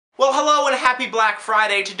Well, hello and happy Black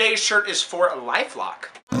Friday. Today's shirt is for LifeLock.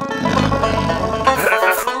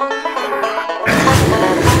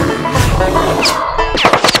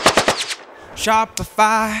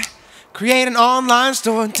 Shopify, create an online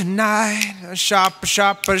store tonight. Shopify.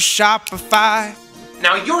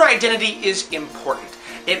 Now, your identity is important.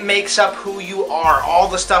 It makes up who you are, all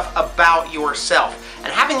the stuff about yourself.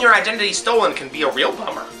 And having your identity stolen can be a real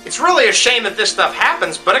bummer. It's really a shame that this stuff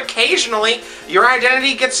happens, but occasionally your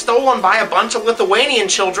identity gets stolen by a bunch of Lithuanian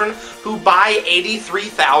children who buy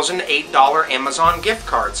 83,000 $8 Amazon gift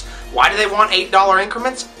cards. Why do they want $8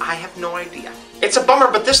 increments? I have no idea. It's a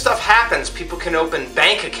bummer, but this stuff happens. People can open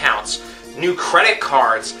bank accounts, new credit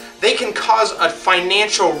cards. They can cause a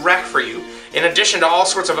financial wreck for you, in addition to all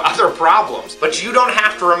sorts of other problems. But you don't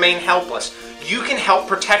have to remain helpless. You can help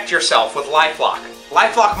protect yourself with LifeLock.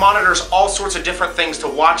 LifeLock monitors all sorts of different things to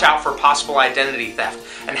watch out for possible identity theft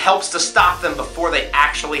and helps to stop them before they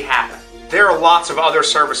actually happen. There are lots of other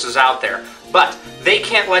services out there, but they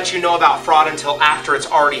can't let you know about fraud until after it's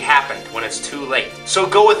already happened, when it's too late. So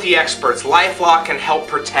go with the experts. LifeLock can help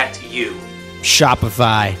protect you.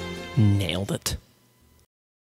 Shopify, nailed it.